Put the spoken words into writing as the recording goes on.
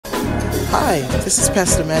Hi, this is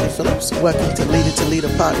Pastor Maddie Phillips. Welcome to Leader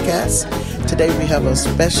podcast. Today we have a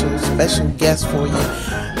special guest for you,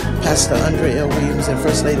 Pastor Andre L. Williams and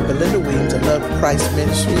First Lady Belinda Williams of Love of Christ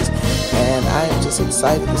Ministries. And I am just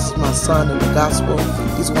excited. This is my son in the gospel.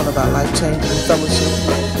 He's one of our life-changing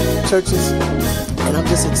fellowship churches. And I'm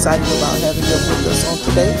just excited about having him with us on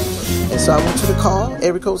today. And so I want you to call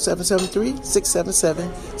area code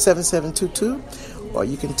 773-677-7722. Or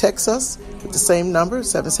you can text us with the same number,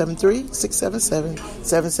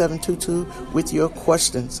 773-677-7722, with your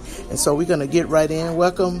questions. And so we're going to get right in.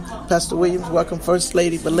 Welcome, Pastor Williams. Welcome, First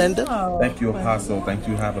Lady Belinda. Thank you, Apostle. Thank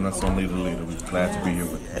you for having us on Leader. We're glad to be here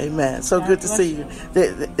with you. Amen. So good to see you.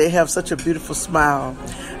 They have such a beautiful smile,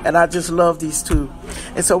 and I just love these two.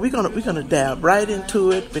 And so we're gonna dab right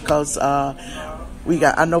into it because I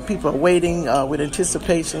know people are waiting with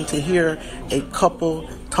anticipation to hear a couple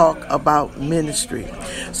talk about ministry.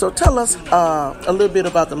 So tell us a little bit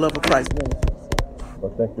about the Love of Christ Ministry.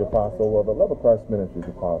 Well, thank you, Apostle. Well, the Love of Christ Ministries,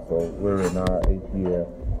 Apostle, we're in our 8th year,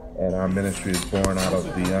 and our ministry is born out of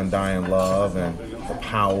the undying love and the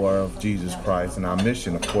power of Jesus Christ. And our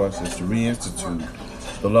mission, of course, is to reinstitute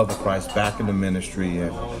the love of Christ back into ministry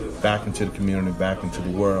and back into the community, back into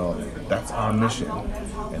the world. That's our mission.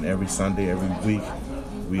 And every Sunday, every week,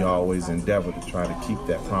 we always endeavor to try to keep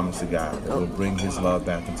that promise to God that will bring His love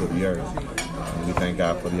back into the earth. And we thank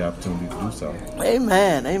God for the opportunity to do so.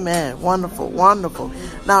 Amen. Wonderful.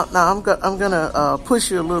 Now I'm gonna push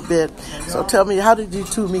you a little bit. So tell me, how did you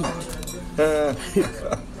two meet?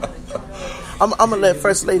 I'm gonna let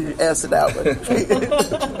First Lady answer that one.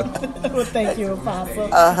 Well, thank you, Apostle.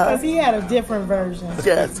 Because he had a different version.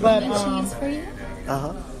 Yes. But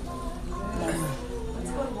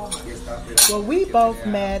well, we both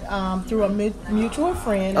met through a mutual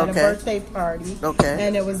friend at a birthday party. Okay.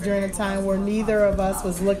 And it was during a time where neither of us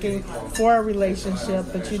was looking for a relationship,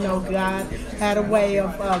 but God had a way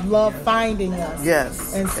of love finding us.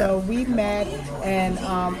 Yes. And so we met, and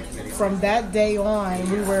from that day on,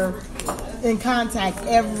 we were in contact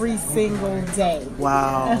every single day.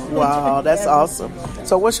 Wow, that's awesome.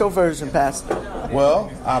 So what's your version, Pastor? Well,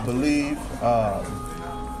 I believe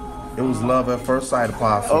it was love at first sight,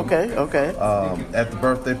 Apostle. Okay. At the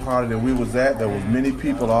birthday party that we was at, there was many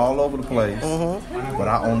people all over the place, but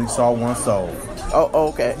I only saw one soul. Oh,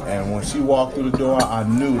 okay. And when she walked through the door, I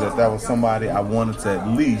knew that was somebody I wanted to at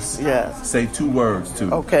least say 2 words to.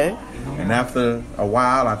 Okay. And after a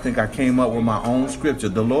while, I think I came up with my own scripture.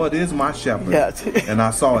 The Lord is my shepherd. Yes. And I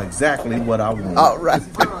saw exactly what I wanted. All right.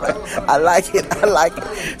 I like it.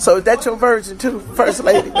 So that's your version too, First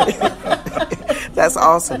Lady. That's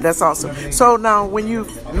awesome. So now, when you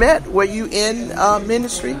met, were you in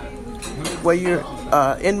ministry? Were you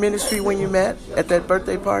in ministry when you met at that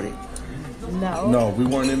birthday party? No, we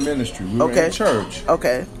weren't in ministry. We were in church.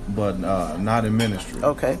 Okay. But not in ministry.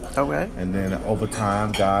 Okay. All right. And then over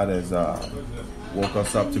time, God has woke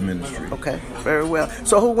us up to ministry. Okay. Very well.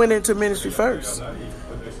 So who went into ministry first?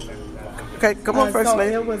 Okay, come on, First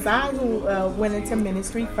Lady. It was I who went into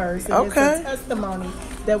ministry first. And it's a testimony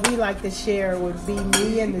that we like to share. It would be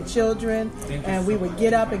me and the children, and we would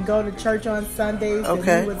get up and go to church on Sundays, and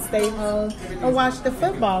we would stay home and watch the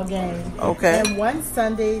football game. Okay. And one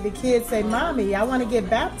Sunday, the kids say, "Mommy, I want to get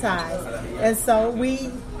baptized." And so we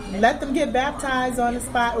let them get baptized on the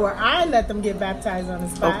spot, or I let them get baptized on the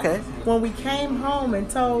spot. Okay. When we came home and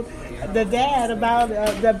told the dad about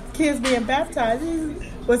the kids being baptized, he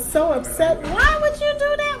was so upset. Why would you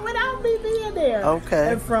do that without me being there?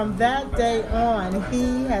 Okay. And from that day on,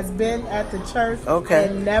 he has been at the church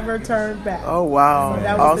and never turned back. Oh, wow. So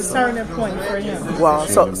that was the turning point for him. Wow.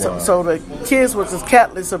 So the kids was the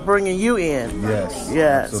catalyst of bringing you in. Yes.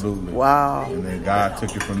 Absolutely. Wow. And then God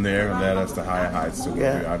took it from there and led us to higher heights to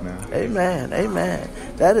where we are now. Amen.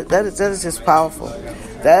 That is just powerful.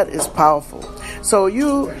 That is powerful. So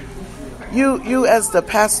you as the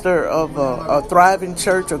pastor of a thriving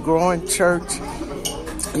church, a growing church,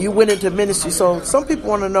 you went into ministry. So some people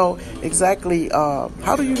want to know exactly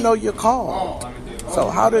how do you know you're called? So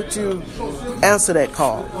how did you answer that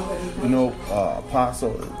call?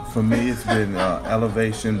 Apostle, for me, it's been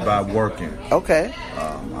elevation by working. Okay.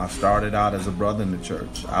 I started out as a brother in the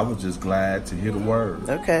church. I was just glad to hear the word.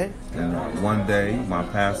 Okay. And one day, my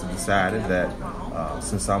pastor decided that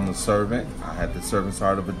since I'm a servant, I had the servant's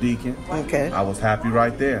heart of a deacon. Okay. I was happy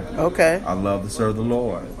right there. Okay. I love to serve the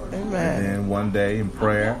Lord. Amen. And then one day in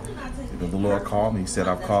prayer, the Lord called me. He said,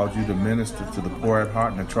 "I've called you to minister to the poor at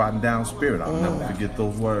heart and the trodden down spirit." I'll never forget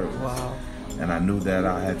those words. Wow. And I knew that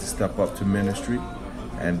I had to step up to ministry.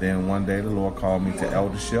 And then one day the Lord called me to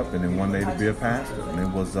eldership, and then one day to be a pastor. And it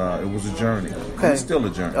was a journey. Okay. It's still a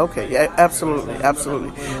journey. Okay, yeah, absolutely.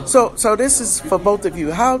 So this is for both of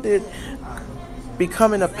you. How did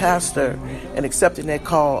becoming a pastor and accepting that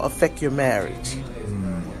call affect your marriage?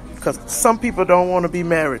 Because some people don't want to be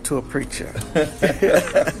married to a preacher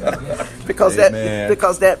because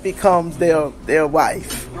that becomes their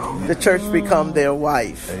wife. The church becomes their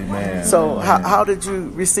wife. Amen. So how did you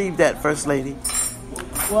receive that, First Lady?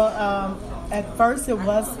 Well, at first it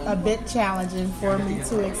was a bit challenging for me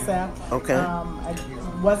to accept. Okay. I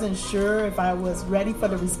wasn't sure if I was ready for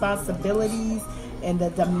the responsibilities and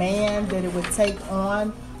the demand that it would take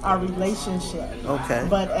on our relationship. Okay.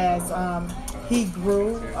 But as he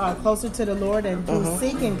grew closer to the Lord and through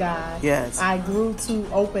seeking God, yes, I grew to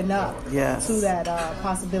open up to that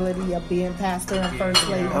possibility of being pastor and first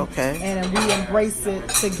lady. Okay. And we embrace it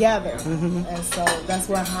together. And so that's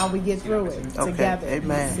how we get through it together.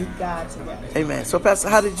 Amen. We seek God together. Amen. So, Pastor,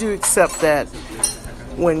 how did you accept that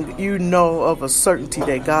when you know of a certainty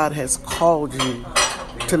that God has called you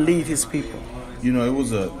to lead His people? You know, it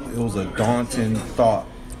was a daunting thought,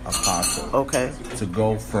 Apostle. Okay. To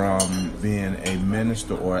go from being a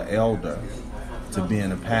minister or an elder to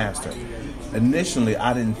being a pastor. Initially,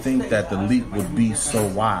 I didn't think that the leap would be so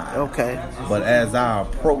wide. Okay. But as I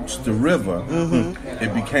approached the river,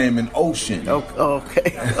 it became an ocean.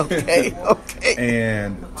 Okay.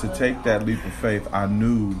 And to take that leap of faith, I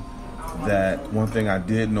knew that one thing I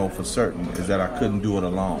did know for certain is that I couldn't do it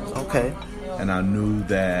alone. Okay. And I knew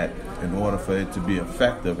that in order for it to be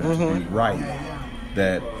effective and to be right,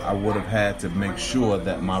 that I would have had to make sure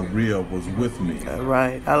that my rear was with me.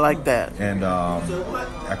 Right. I like that. And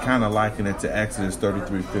I kind of liken it to Exodus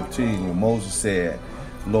 33:15, where Moses said,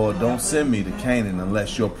 Lord, don't send me to Canaan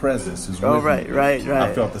unless your presence is with me. Right.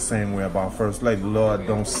 I felt the same way about First Lady. Lord,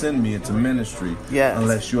 don't send me into ministry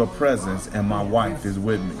unless your presence and my wife is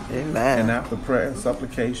with me. Amen. And after prayer and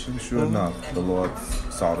supplication, sure enough, the Lord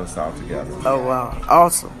sought us out together. Oh, wow.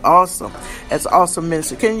 Awesome. That's awesome,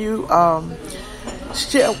 minister. Can you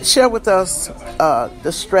share with us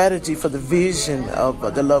the strategy for the vision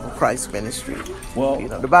of the Love of Christ ministry? Well,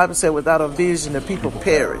 the Bible said without a vision the people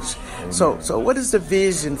perish. So what is the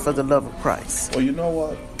vision for the Love of Christ? Well, you know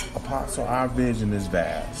what, Apostle, our vision is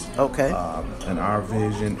vast. Okay. And our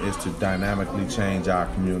vision is to dynamically change our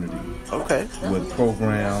community. Okay. With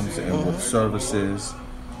programs and with services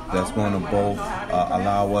that's going to both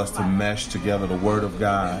allow us to mesh together the Word of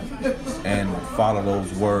God and follow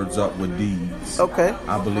those words up with deeds. Okay.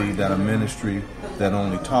 I believe that a ministry that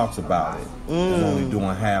only talks about it is only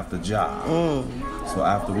doing half the job. So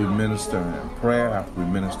after we minister in prayer, after we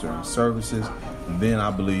minister in services, then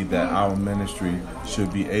I believe that our ministry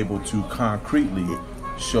should be able to concretely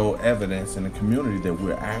show evidence in the community that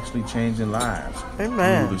we're actually changing lives.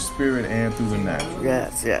 Amen. Through the spirit and through the natural.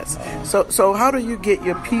 Yes. So how do you get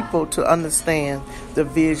your people to understand the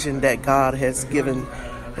vision that God has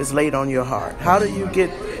laid on your heart? How do you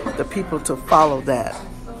get the people to follow that?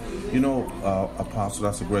 You know, Apostle,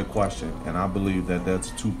 that's a great question, and I believe that that's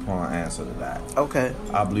a two-pronged answer to that. Okay.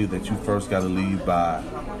 I believe that you first got to lead by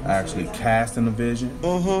actually casting a vision,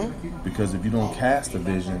 because if you don't cast a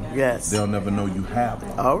vision, they'll never know you have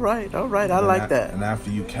one. All right. I like that. And after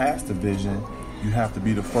you cast a vision, you have to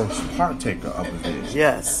be the first partaker of the vision.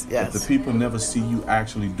 Yes. If the people never see you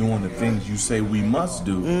actually doing the things you say we must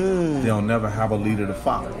do, they'll never have a leader to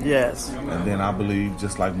follow. Yes. And then I believe,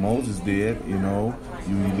 just like Moses did,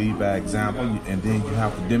 you lead by example, and then you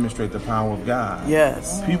have to demonstrate the power of God.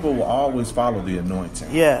 Yes. People will always follow the anointing.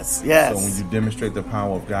 Yes. So when you demonstrate the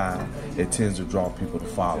power of God, it tends to draw people to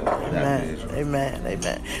follow that vision.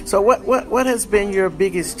 Amen. So what has been your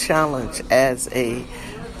biggest challenge as a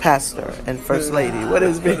pastor and first lady? What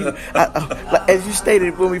has been, as you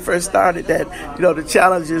stated when we first started, that the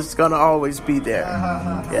challenge is going to always be there.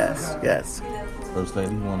 Yes. First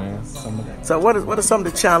lady, you want to answer some of that? So what are some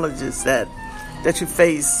of the challenges that you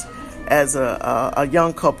face as a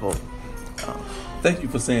young couple? Thank you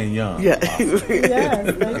for saying young. Yeah. Yes,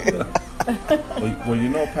 thank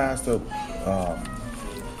you. Well, Pastor,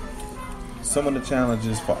 some of the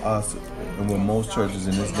challenges for us and with most churches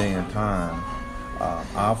in this day and time,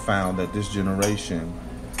 I've found that this generation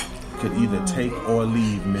could either take or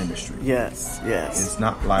leave ministry. Yes. It's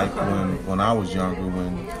not like when I was younger,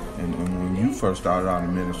 when you first started out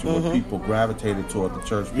in ministry, where people gravitated toward the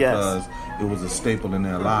church because it was a staple in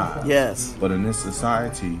their lives. Yes. But in this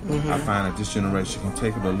society, I find that this generation can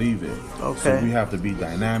take it or leave it. Okay. So we have to be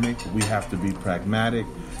dynamic. We have to be pragmatic.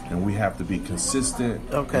 and we have to be consistent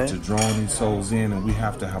Okay. to drawing these souls in, and we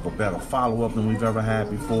have to have a better follow-up than we've ever had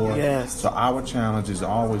before. Yes. So our challenge is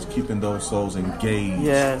always keeping those souls engaged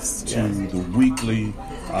Yes. to the weekly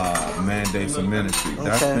mandates of ministry.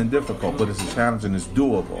 That's Okay. been difficult, but it's a challenge and it's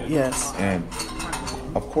doable. Yes. And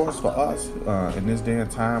of course, for us, in this day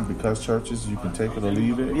and time, because churches, you can take it or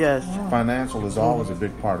leave it. Yes. Financial is always a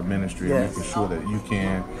big part of ministry, Yes. and making sure that you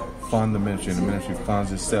can fund the ministry, and the ministry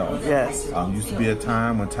funds itself. Yes. Used to be a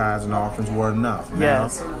time when tithes and offerings were enough.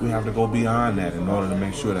 Yes. Now we have to go beyond that in order to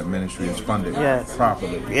make sure that ministry is funded Yes.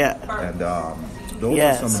 properly. Yeah. And those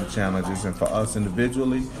Yes. are some of the challenges. And for us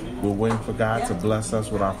individually, we're waiting for God to bless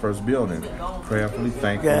us with our first building. Prayerfully,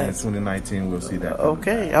 thankfully, Yes. in 2019, we'll see that.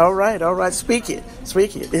 Okay, all right. Speak it.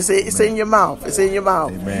 It's in your mouth. It's in your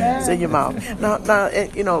mouth. Amen. It's in your mouth. Now,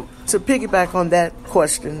 to piggyback on that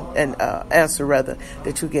question and answer rather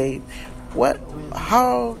that you gave,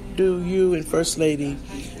 how do you and First Lady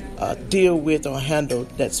deal with or handle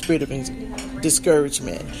that spirit of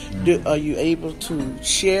discouragement? Are you able to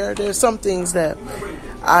share? There's some things that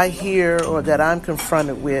I hear or that I'm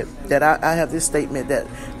confronted with that I have this statement that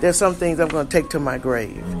there's some things I'm going to take to my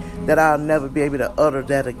grave, that I'll never be able to utter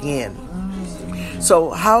that again.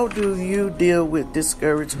 So how do you deal with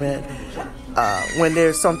discouragement when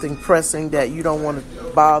there's something pressing that you don't want to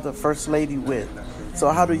bother First Lady with? So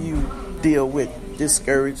how do you deal with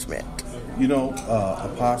discouragement?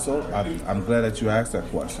 Apostle, I'm glad that you asked that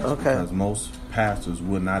question. Okay. Because most pastors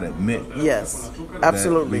would not admit Yes,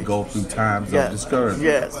 absolutely. that we go through times Yes. of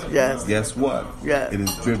discouragement. Yes. Guess what? Yes. It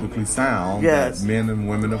is biblically sound Yes. that men and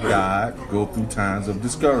women of God go through times of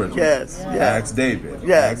discouragement. Yes. Ask David.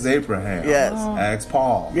 Yes. Ask Abraham. Yes. Ask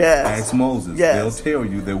Paul. Yes. Ask Moses. Yes. They'll tell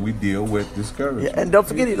you that we deal with discouragement. And don't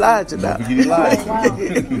forget Elijah now. Don't forget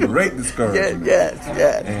Elijah. Great discouragement. Yes.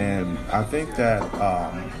 And I think that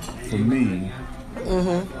for me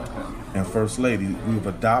and First Lady, we've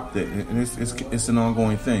adopted, and it's an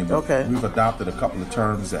ongoing thing, but Okay. we've adopted a couple of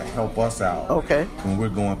terms that help us out Okay. when we're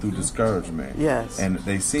going through discouragement. Yes. And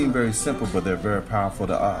they seem very simple, but they're very powerful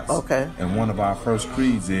to us. Okay. And one of our first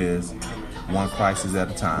creeds is one crisis at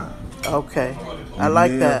a time. Okay. We I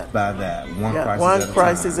like live that. by that. One One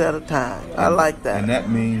crisis at a time. at a time. I like that. And that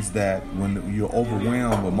means that when you're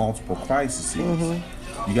overwhelmed with multiple crises, you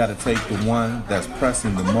got to take the one that's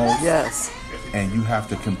pressing the most. Yes. And you have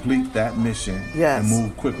to complete that mission Yes. and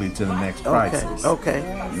move quickly to the next crisis. Okay.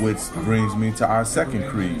 Which brings me to our second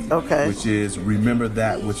creed. Okay. Which is remember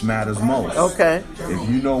that which matters most. Okay. If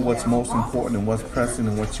you know what's most important and what's pressing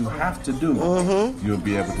and what you have to do, you'll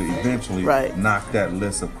be able to eventually Right. knock that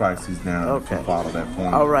list of crises down Okay. and follow that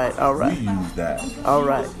point. All right. We use that. All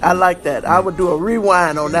right. I like that. I would do a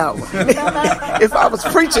rewind on that one. If I was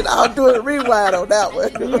preaching, I would do a rewind on that one.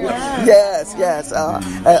 Yes.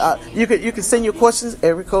 You can send your questions,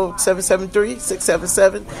 area code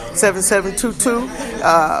 773-677-7722.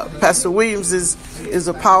 Pastor Williams is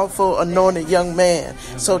a powerful, anointed young man.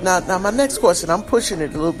 So now my next question, I'm pushing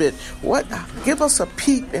it a little bit. Give us a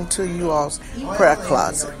peep into you all's prayer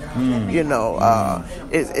closet.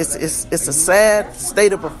 It's a sad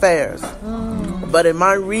state of affairs. But in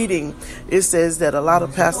my reading, it says that a lot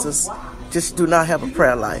of pastors just do not have a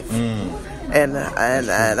prayer life. And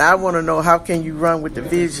I want to know, how can you run with the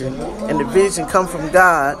vision, and the vision come from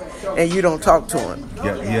God, and you don't talk to him?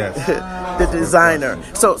 Yes. The designer.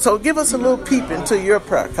 So give us a little peep into your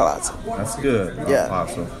prayer closet. That's good, Yeah.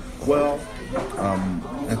 Apostle. Well,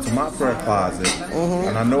 into my prayer closet,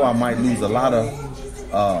 and I know I might lose a lot of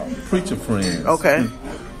preacher friends. Okay.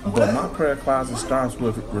 But my prayer closet starts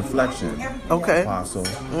with reflection, Okay. Apostle.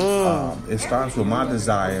 It starts with my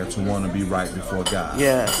desire to want to be right before God.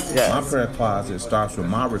 Yes. My prayer closet starts with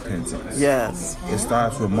my repentance. Yes. It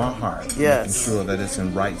starts with my heart, Yes. making sure that it's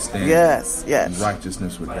in right standing, Yes. and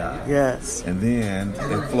righteousness with God. Yes. And then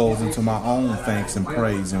it flows into my own thanks and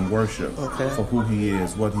praise and worship for who He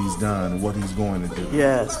is, what He's done, and what He's going to do.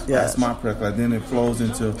 Yes. That's my prayer closet. Then it flows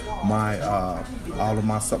into my all of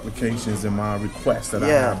my supplications and my requests that I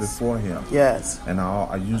have before Him. Yes. And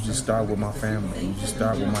I usually start with my family. I usually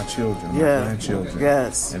start with my children, my grandchildren.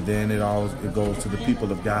 Yes. And then it goes to the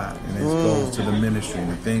people of God, and it goes to the ministry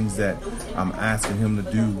and the things that I'm asking Him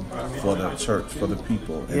to do for the church, for the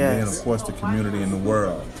people, and then of course the community and the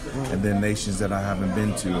world, and then nations that I haven't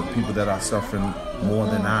been to, and people that are suffering more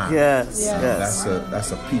than I. Yes.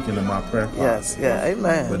 That's a peek into my prayer closet. Yes.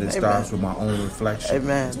 Amen. But it starts with my own reflection.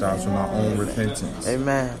 Amen. It starts with my own repentance.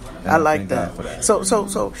 Amen. And I like thank that. God for that. So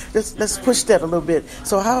let's push that a little bit.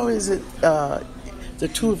 So how is it the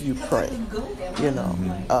two of you pray?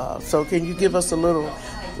 So can you give us a little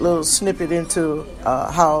little snippet into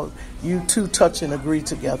how you two touch and agree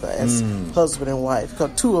together as husband and wife,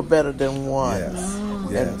 because two are better than one.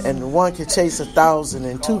 Yes. And one can chase 1,000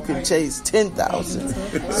 and two can chase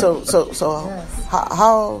 10,000. So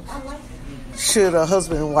how should a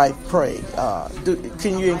husband and wife pray?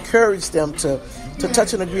 Can you encourage them to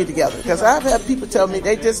touch and agree together? Because I've had people tell me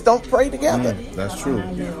they just don't pray together. That's true.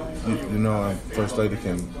 You know, First Lady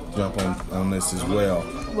can jump on this as well.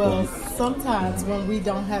 Well, sometimes when we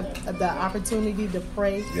don't have the opportunity to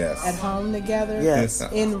pray at home together,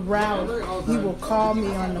 en route, he will call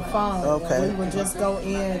me on the phone. Okay. We will just go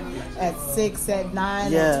in at 6, at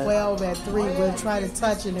 9, at 12, at 3. We'll try to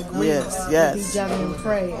touch and agree with each other and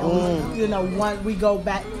pray. And we go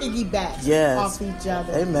back, piggyback off each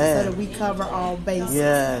other. Amen. So that we cover all bases.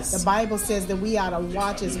 Yes. The Bible says that we ought to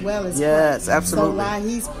watch as well as pray. Yes, absolutely. So while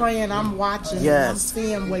he's praying, I'm watching. Yes. And I'm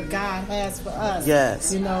seeing what God has for us.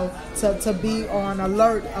 Yes. To be on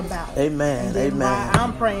alert about. Amen. And then Amen. while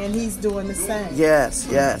I'm praying, he's doing the same. Yes.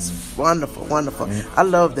 Wonderful. I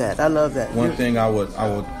love that. One thing I would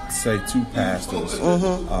say to pastors,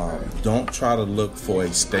 don't try to look for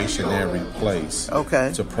a stationary place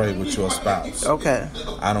to pray with your spouse. Okay.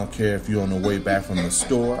 I don't care if you're on the way back from the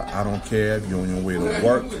store. I don't care if you're on your way to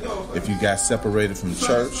work. If you got separated from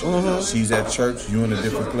church, she's at church, you're in a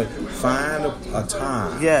different place. Find a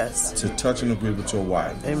time to touch and agree with your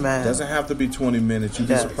wife. Amen. It doesn't have to be 20 minutes. You'd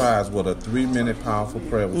be surprised what a 3-minute powerful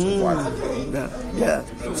prayer with your wife. Yeah.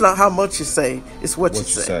 It's not how much you say, it's what you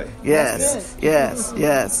say. Yes.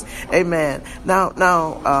 Amen. Now,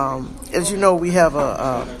 as you know, we have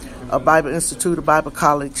a Bible Institute, a Bible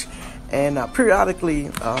college, and periodically,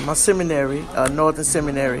 my seminary, Northern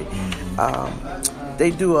Seminary,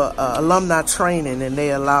 they do a alumni training, and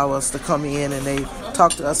they allow us to come in and they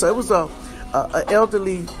talk to us. So it was a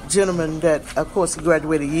elderly gentleman that, of course, he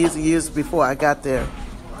graduated years and years before I got there,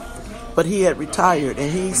 but he had retired,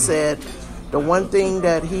 and he said the one thing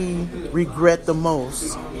that he regret the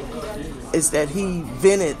most is that he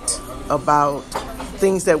vented about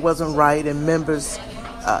things that wasn't right and members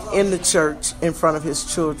in the church in front of his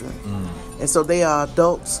children. And so they are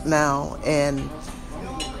adults now, and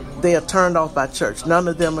they are turned off by church. None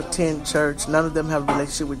of them attend church. None of them have a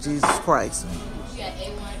relationship with Jesus Christ.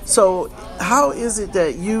 So how is it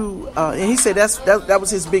that you, and he said that was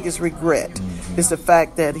his biggest regret, is the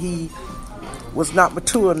fact that he was not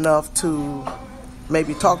mature enough to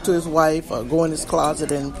maybe talk to his wife or go in his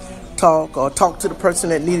closet and talk, or talk to the person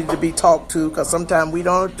that needed to be talked to, because sometimes we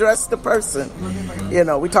don't address the person.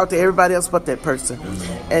 We talk to everybody else but that person.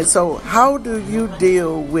 And so how do you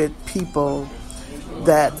deal with people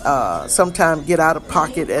that sometimes get out of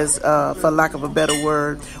pocket, as for lack of a better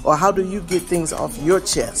word, or how do you get things off your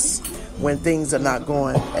chest when things are not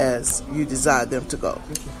going as you desire them to go?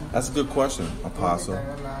 That's a good question, Apostle.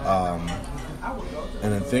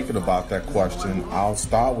 And in thinking about that question, I'll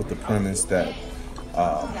start with the premise that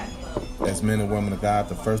as men and women of God,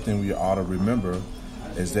 the first thing we ought to remember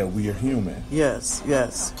is that we are human. Yes.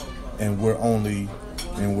 And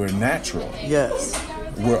we're natural. Yes.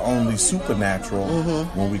 We're only supernatural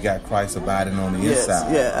when we got Christ abiding on the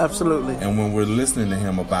inside. Yeah, absolutely. And when we're listening to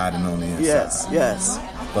him abiding on the inside. Yes.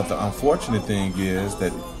 But the unfortunate thing is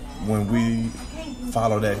that when we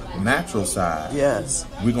follow that natural side,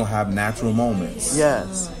 we're going to have natural moments.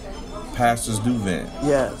 Yes. Pastors do vent.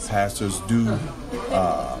 Yes. Pastors do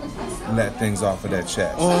let things off of their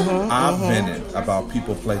chest. I've vented about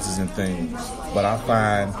people, places, and things, but I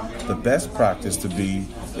find the best practice to be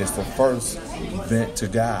is to first vent to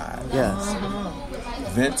God. Yes.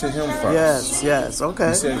 Vent to him first. Yes. Okay.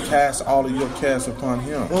 He said, cast all of your cares upon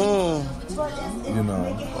him.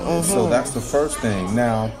 So that's the first thing.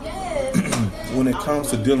 Now, when it comes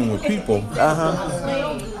to dealing with people,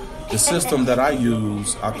 the system that I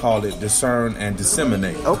use, I call it discern and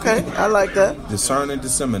disseminate. Okay, I like that. Discern and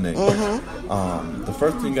disseminate. The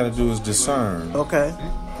first thing you got to do is discern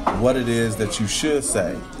what it is that you should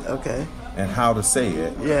say. Okay. And how to say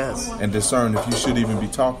it. Yes. And discern if you should even be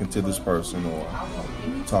talking to this person or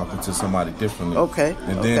talking to somebody differently. Okay.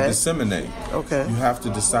 And then disseminate. Okay. You have to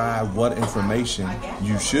decide what information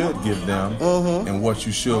you should give them and what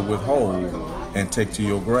you should withhold and take to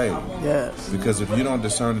your grave. Yes. Because if you don't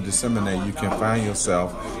discern and disseminate, you can find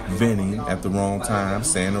yourself venting at the wrong time,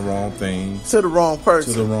 saying the wrong thing to the wrong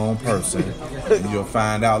person. And you'll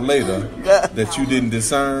find out later that you didn't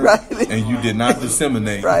discern and you did not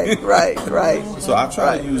disseminate. Right. So I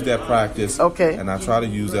try to use that practice. Okay. And I try to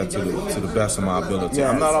use that to the best of my ability.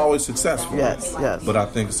 Yes. I'm not always successful. Yes. But I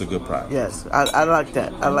think it's a good practice. Yes. I like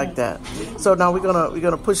that. So now we're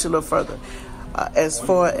gonna push a little further. as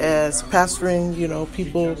far as pastoring, you know,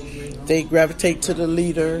 people, they gravitate to the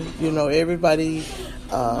leader. You know, everybody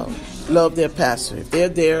love their pastor. If they're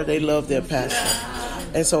there, they love their pastor.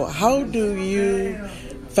 And so how do you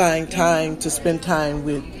find time to spend time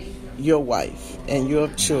with your wife and your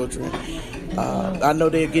children? I know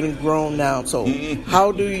they're getting grown now, so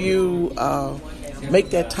how do you make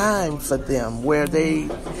that time for them where they,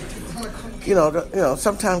 you know,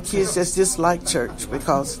 sometimes kids just dislike church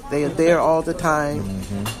because they are there all the time.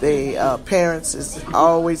 They parents is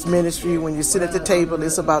always ministry. When you sit at the table,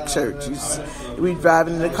 it's about church. We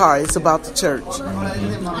driving in the car, it's about the church.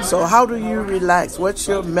 So how do you relax? What's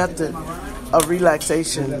your method of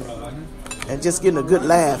relaxation and just getting a good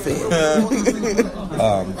laugh in?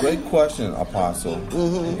 Great question, Apostle.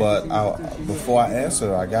 But before I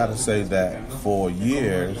answer, I got to say that for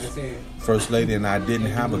years, First Lady and I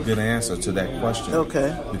didn't have a good answer to that question.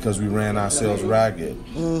 Okay. Because we ran ourselves ragged,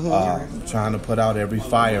 trying to put out every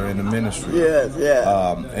fire in the ministry. Yes,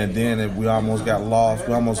 yeah. And then we almost got lost.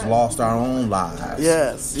 We almost lost our own lives.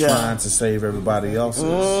 Yes, yeah. Trying to save everybody else's.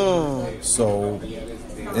 So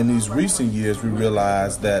in these recent years, we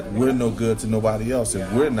realized that we're no good to nobody else if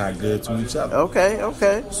we're not good to each other.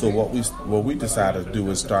 Okay. So what we decided to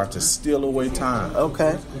do is start to steal away time.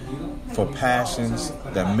 Okay. For passions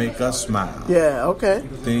that make us smile. Yeah, okay.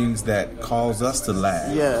 Things that cause us to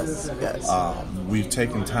laugh. Yes. We've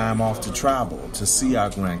taken time off to travel, to see our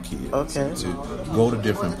grandkids. Okay. To go to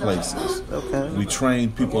different places. Okay. We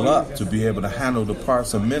train people up to be able to handle the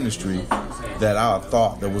parts of ministry that I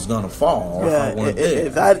thought that was going to fall if I weren't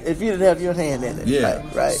there. If you didn't have your hand in it. Yeah.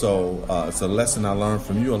 Right. So it's a lesson I learned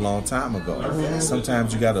from you a long time ago.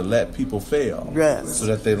 Sometimes you got to let people fail. Yes. So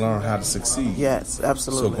that they learn how to succeed. Yes,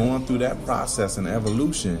 absolutely. So going through that process and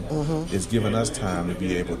evolution is giving us time to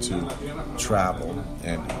be able to travel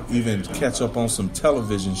and even catch up on some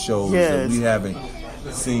television shows that we haven't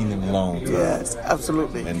seen in a long time. Yes,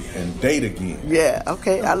 absolutely. And date again. Yeah,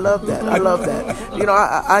 okay. I love that. You know,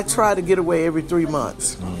 I try to get away every 3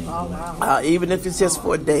 months, even if it's just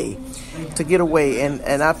for a day, to get away.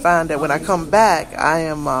 And I find that when I come back, I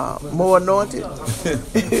am more anointed.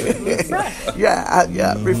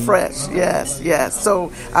 Refreshed. Yes.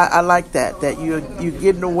 So I like that you're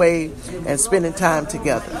getting away and spending time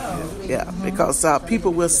together. Yeah, because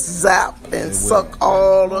people will zap and suck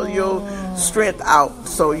all of your strength out.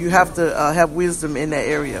 So you have to have wisdom in that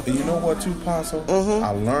area. And you know what, too, Apostle? I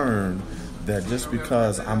learned that just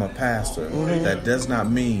because I'm a pastor, that does not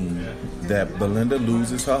mean that Belinda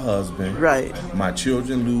loses her husband. Right. My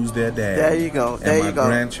children lose their dad. There you go. And my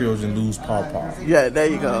grandchildren lose Pawpaw. Yeah, there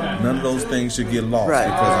you go. None of those things should get lost because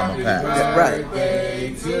I'm a pastor. Right.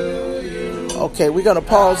 Okay, we're going to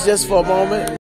pause just for a moment.